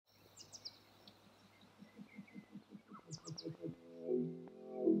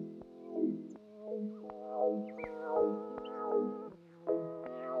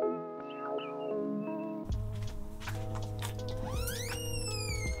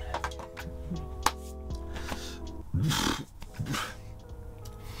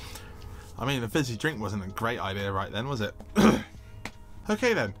I mean, the fizzy drink wasn't a great idea right then, was it?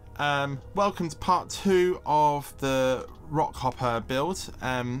 Okay then, welcome to part 2 of the Rockhopper build.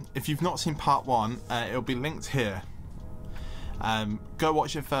 If you've not seen part 1, it'll be linked here. Go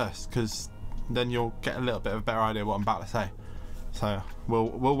watch it first, because then you'll get a little bit of a better idea of what I'm about to say. So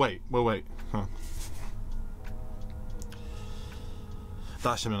we'll wait. Huh.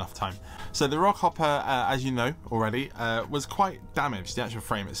 That should be enough time. So the Rockhopper, as you know already, was quite damaged, the actual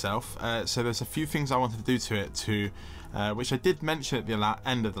frame itself. So there's a few things I wanted to do to it which I did mention at the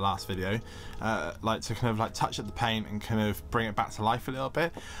end of the last video, like to kind of like touch up the paint and kind of bring it back to life a little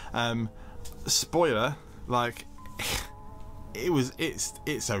bit. Spoiler, like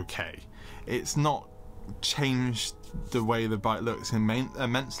it's okay. It's not changed the way the bike looks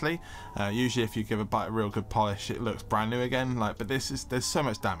immensely. Usually if you give a bike a real good polish, it looks brand new again, like, but there's so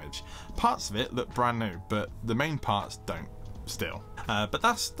much damage. Parts of it look brand new, but the main parts don't still. But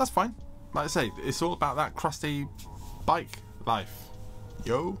that's fine. Like I say, it's all about that crusty bike life,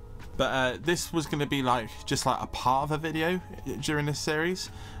 yo. But this was going to be like just like a part of a video during this series.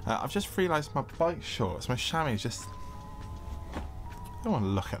 I've just realised my bike shorts, my chamois just, I don't want to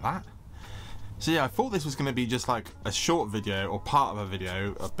look at that. So yeah, I thought this was going to be just like a short video or part of a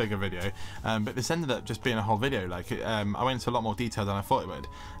video, a bigger video, but this ended up just being a whole video. Like I went into a lot more detail than I thought it would,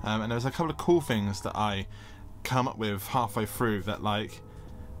 and there was a couple of cool things that I come up with halfway through that, like,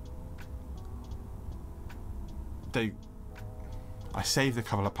 I saved a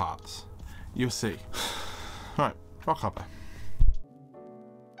couple of parts. You'll see. Right, Rockhopper.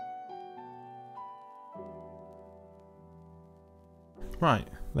 Right,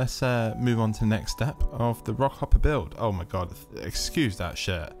 let's move on to the next step of the Rockhopper build. Oh my god, excuse that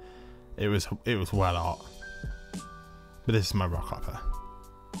shirt. It was well hot. But this is my Rockhopper.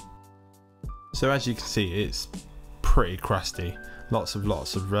 So as you can see, it's pretty crusty. Lots of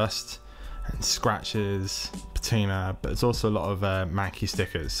rust and scratches, patina, but it's also a lot of manky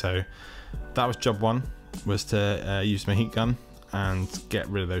stickers. So that was job 1, was to use my heat gun and get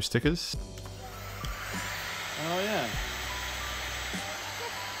rid of those stickers. Oh yeah.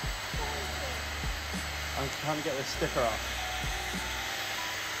 I'm trying to get this sticker off.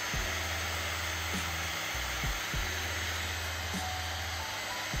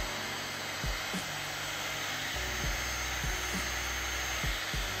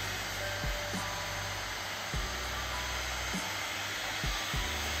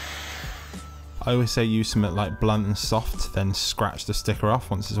 I always say use something like blunt and soft, then scratch the sticker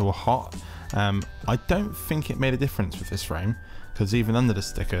off once it's all hot. I don't think it made a difference with this frame, because even under the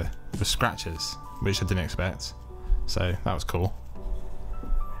sticker there were scratches, which I didn't expect. So that was cool.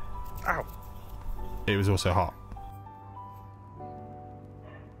 Ow! It was also hot.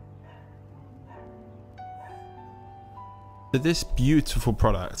 So this beautiful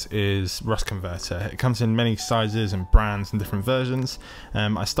product is Rust Converter. It comes in many sizes and brands and different versions.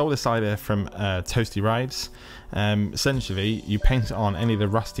 I stole this idea from Toasty Rides. Essentially, you paint it on any of the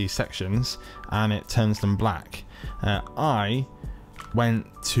rusty sections and it turns them black. I went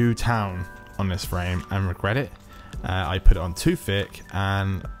to town on this frame and regret it. I put it on too thick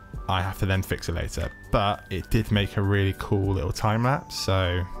and I have to then fix it later. But it did make a really cool little time lapse,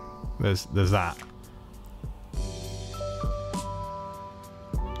 so there's that.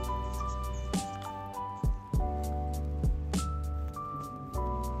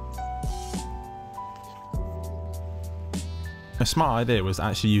 A smart idea was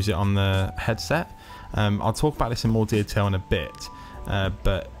actually use it on the headset. I'll talk about this in more detail in a bit,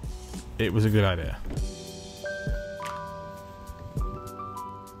 but it was a good idea.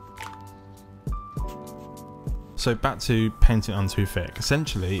 So back to painting on too thick.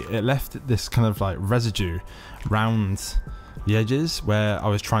 Essentially, it left this kind of like residue round the edges where I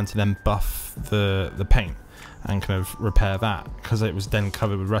was trying to then buff the paint and kind of repair that, because it was then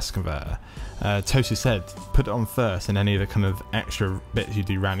covered with Rust Converter. Toasty said put it on first, and any of the kind of extra bits you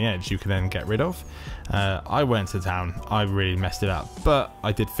do around the edge you can then get rid of. I went to town, I really messed it up, but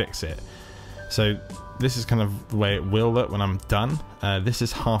I did fix it. So this is kind of the way it will look when I'm done. This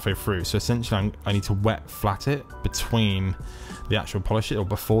is halfway through, so essentially I need to wet flat it between the actual polish, or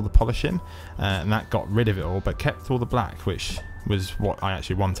before the polishing, and that got rid of it all but kept all the black, which was what I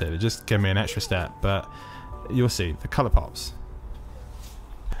actually wanted. It just gave me an extra step, but you'll see the colour pops.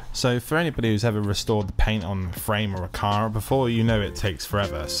 So for anybody who's ever restored the paint on a frame or a car before, you know it takes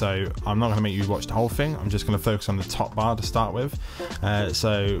forever. So I'm not going to make you watch the whole thing. I'm just going to focus on the top bar to start with.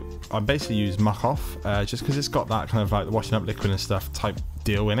 So I basically use Muc-Off just because it's got that kind of like washing up liquid and stuff type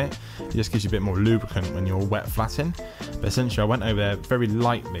deal in it. It just gives you a bit more lubricant when you're wet flatting. But essentially I went over there very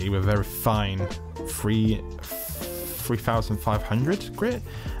lightly with a very fine free 3500 grit,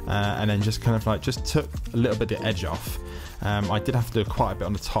 and then just kind of like just took a little bit of the edge off. I did have to do quite a bit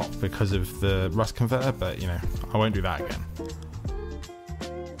on the top because of the rust converter, but you know, I won't do that again.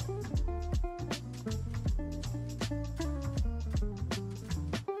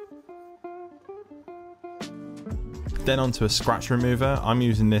 Then onto a scratch remover. I'm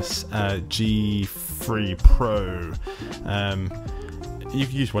using this G3 Pro. You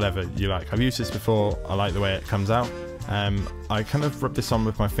can use whatever you like. I've used this before. I like the way it comes out. I kind of rub this on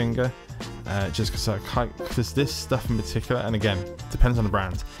with my finger, just because this stuff in particular, and again, depends on the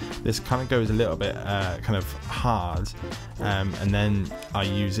brand, this kind of goes a little bit kind of hard, and then I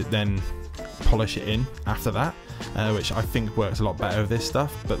use it, then polish it in after that, which I think works a lot better with this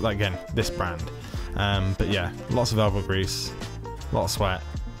stuff, but like, again, this brand. But yeah, lots of elbow grease, a lot of sweat,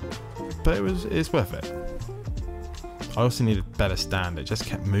 but it's worth it. I also needed a better stand, it just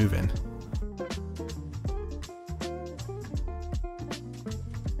kept moving.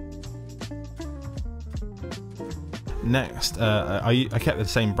 Next, I kept the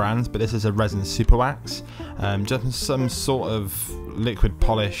same brands, but this is a resin super wax, just some sort of liquid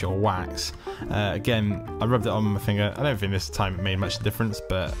polish or wax. Again, I rubbed it on my finger. I don't think this time it made much difference,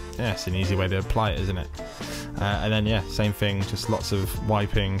 but yeah, it's an easy way to apply it, isn't it? And then yeah, same thing, just lots of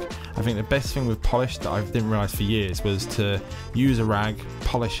wiping. I think the best thing with polish that I didn't realise for years was to use a rag,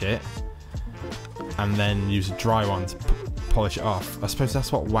 polish it, and then use a dry one to polish it off. I suppose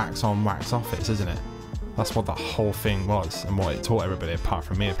that's what wax on, wax off is, isn't it? That's what the whole thing was, and what it taught everybody apart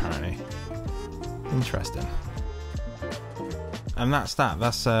from me, apparently. Interesting. And that's that.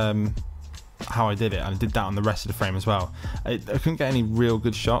 That's how I did it. I did that on the rest of the frame as well. I couldn't get any real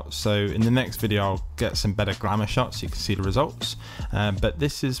good shots, so in the next video I'll get some better glamour shots so you can see the results. But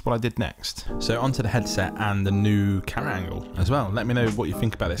this is what I did next. So onto the headset and the new camera angle as well. Let me know what you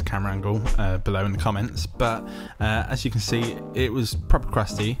think about this camera angle below in the comments. But as you can see, it was proper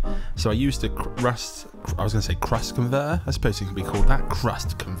crusty, so I used a crust converter, I suppose it could be called that,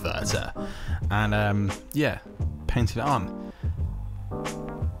 crust converter, and yeah, painted it on.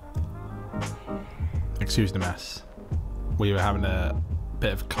 Excuse the mess. We were having a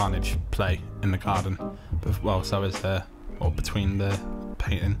bit of carnage play in the garden, whilst I was there, or between the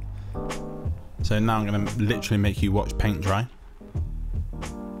painting. So now I'm going to literally make you watch paint dry.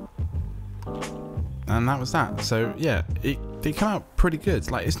 And that was that. So yeah, it came out pretty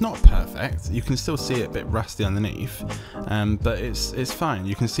good. Like, it's not perfect. You can still see it a bit rusty underneath, but it's fine.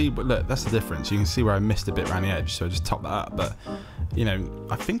 You can see, but look, that's the difference. You can see where I missed a bit around the edge, so I just topped that up. But you know,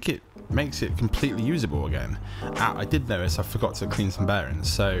 I think it makes it completely usable again. I did notice I forgot to clean some bearings,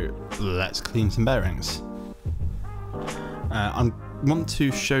 so let's clean some bearings. I want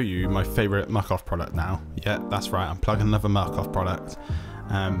to show you my favourite Muc-Off product now. Yeah, that's right, I'm plugging another Muc-Off product.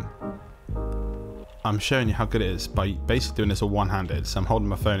 I'm showing you how good it is by basically doing this all one-handed, so I'm holding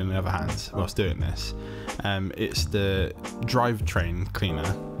my phone in the other hand whilst doing this. It's the drivetrain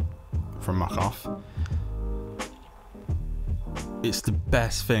cleaner from Muc-Off. It's the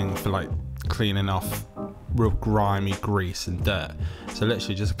best thing for like cleaning off real grimy grease and dirt. So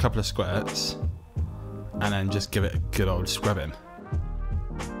literally just a couple of squirts and then just give it a good old scrubbing.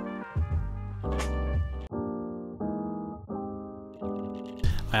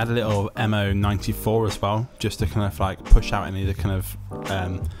 I had a little MO94 as well, just to kind of like push out any of the kind of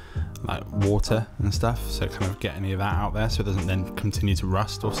like water and stuff, so kind of get any of that out there so it doesn't then continue to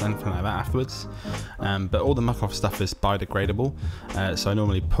rust or something like that afterwards. But all the Muc-Off stuff is biodegradable, so I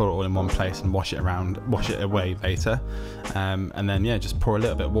normally pour it all in one place and wash it away later, and then yeah, just pour a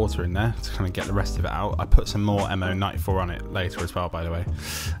little bit of water in there to kind of get the rest of it out. I put some more MO94 on it later as well, by the way.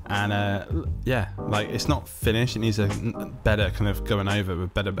 And yeah, like, it's not finished, it needs a better kind of going over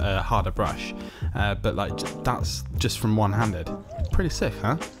with better harder brush, but like that's just from one-handed. Pretty sick,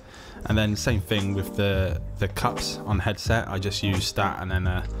 huh? And then same thing with the cups on the headset. I just used that and then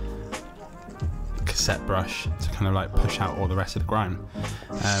a cassette brush to kind of like push out all the rest of the grime.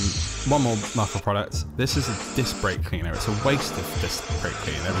 One more Muc-Off product. This is a disc brake cleaner. It's a waste of disc brake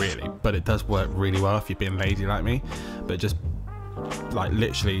cleaner, really, but it does work really well if you're being lazy like me. But just like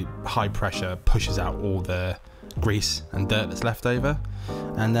literally high pressure pushes out all the grease and dirt that's left over,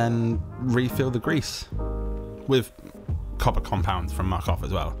 and then refill the grease with copper compound from Muc-Off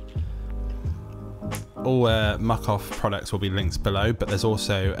as well. All Muc-Off products will be linked below, but there's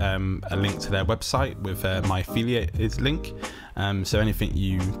also a link to their website with my affiliate link. So anything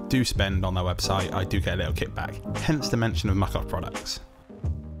you do spend on their website, I do get a little kickback. Hence the mention of Muc-Off products.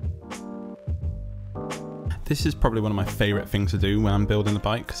 This is probably one of my favourite things to do when I'm building a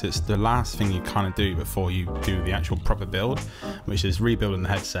bike, because it's the last thing you kind of do before you do the actual proper build, which is rebuilding the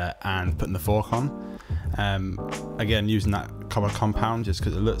headset and putting the fork on. Again, using that copper compound just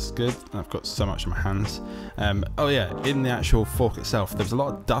because it looks good, and I've got so much in my hands. Oh yeah, in the actual fork itself, there's a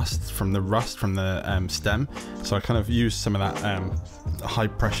lot of dust from the rust from the stem, so I kind of used some of that high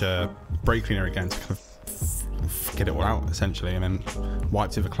pressure brake cleaner again to kind of get it all out essentially, and then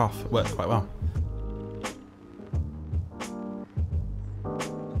wiped it with a cloth. It worked quite well.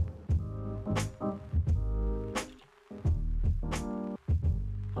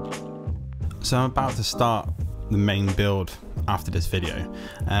 So I'm about to start the main build after this video,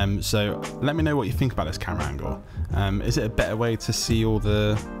 so let me know what you think about this camera angle. Is it a better way to see all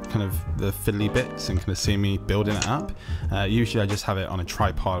the kind of the fiddly bits and kind of see me building it up? Usually I just have it on a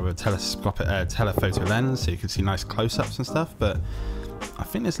tripod with a telephoto lens so you can see nice close-ups and stuff, but I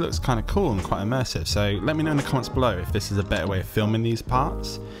think this looks kind of cool and quite immersive, so let me know in the comments below if this is a better way of filming these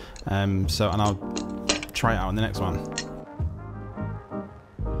parts, and I'll try it out in the next one.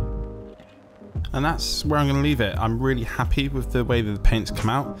 And that's where I'm going to leave it. I'm really happy with the way that the paint's come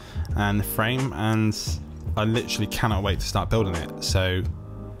out and the frame, and I literally cannot wait to start building it. So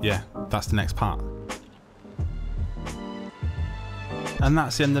yeah, that's the next part. And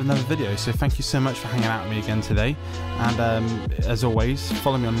that's the end of another video, so thank you so much for hanging out with me again today, and as always,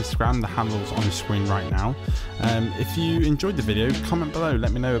 follow me on Instagram, the handle's on the screen right now. If you enjoyed the video, comment below,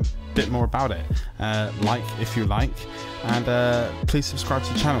 let me know a bit more about it, like if you like, and please subscribe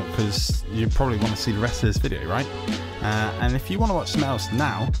to the channel because you probably want to see the rest of this video, right? And if you want to watch something else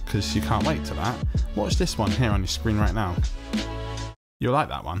now, because you can't wait to that, watch this one here on your screen right now. You'll like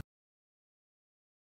that one.